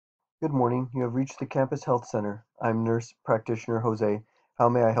Good morning. You have reached the Campus Health Center. I'm nurse practitioner Jose. How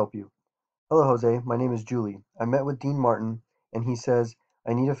may I help you? Hello, Jose. My name is Julie. I met with Dean Martin, and he says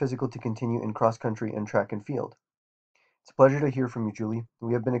I need a physical to continue in cross country and track and field. It's a pleasure to hear from you, Julie.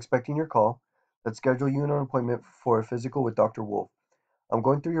 We have been expecting your call. Let's schedule you an appointment for a physical with Dr. Wolf. I'm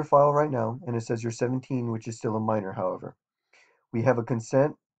going through your file right now, and it says you're 17, which is still a minor, however. We have a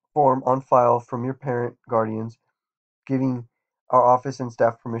consent form on file from your parent guardians giving our office and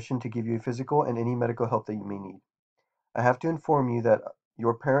staff permission to give you a physical and any medical help that you may need. I have to inform you that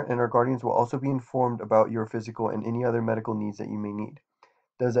your parent and our guardians will also be informed about your physical and any other medical needs that you may need.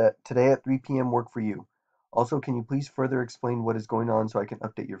 Does today at 3 p.m. work for you? Also, can you please further explain what is going on so I can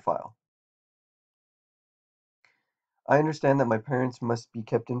update your file? I understand that my parents must be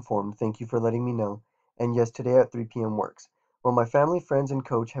kept informed. Thank you for letting me know. And yes, today at 3 p.m. works. Well, my family, friends, and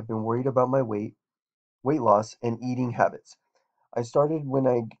coach have been worried about my weight loss, and eating habits. It started when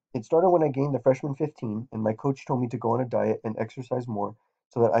I gained the freshman 15 and my coach told me to go on a diet and exercise more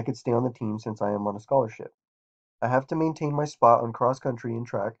so that I could stay on the team since I am on a scholarship. I have to maintain my spot on cross country and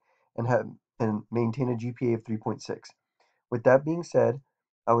track and maintain a GPA of 3.6. With that being said,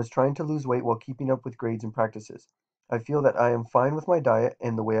 I was trying to lose weight while keeping up with grades and practices. I feel that I am fine with my diet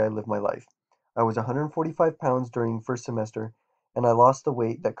and the way I live my life. I was 145 pounds during first semester and I lost the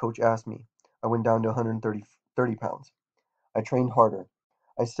weight that coach asked me. I went down to 130 pounds. I trained harder.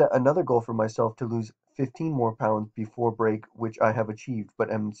 I set another goal for myself to lose 15 more pounds before break, which I have achieved, but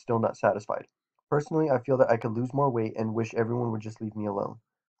am still not satisfied. Personally, I feel that I could lose more weight and wish everyone would just leave me alone.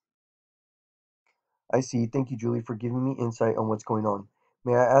 I see. Thank you, Julie, for giving me insight on what's going on.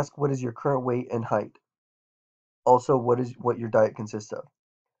 May I ask what is your current weight and height? Also, what your diet consists of?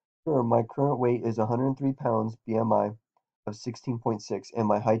 Sure, my current weight is 103 pounds, BMI of 16.6, and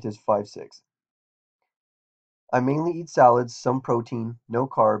my height is 5'6". I mainly eat salads, some protein, no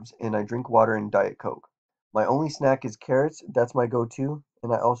carbs, and I drink water and Diet Coke. My only snack is carrots, that's my go-to,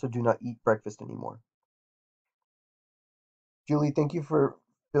 and I also do not eat breakfast anymore. Julie, thank you for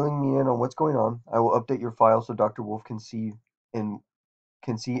filling me in on what's going on. I will update your file so Dr. Wolf and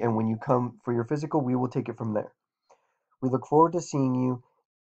and when you come for your physical, we will take it from there. We look forward to seeing you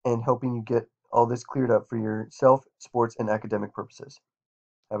and helping you get all this cleared up for yourself, sports, and academic purposes.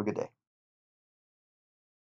 Have a good day.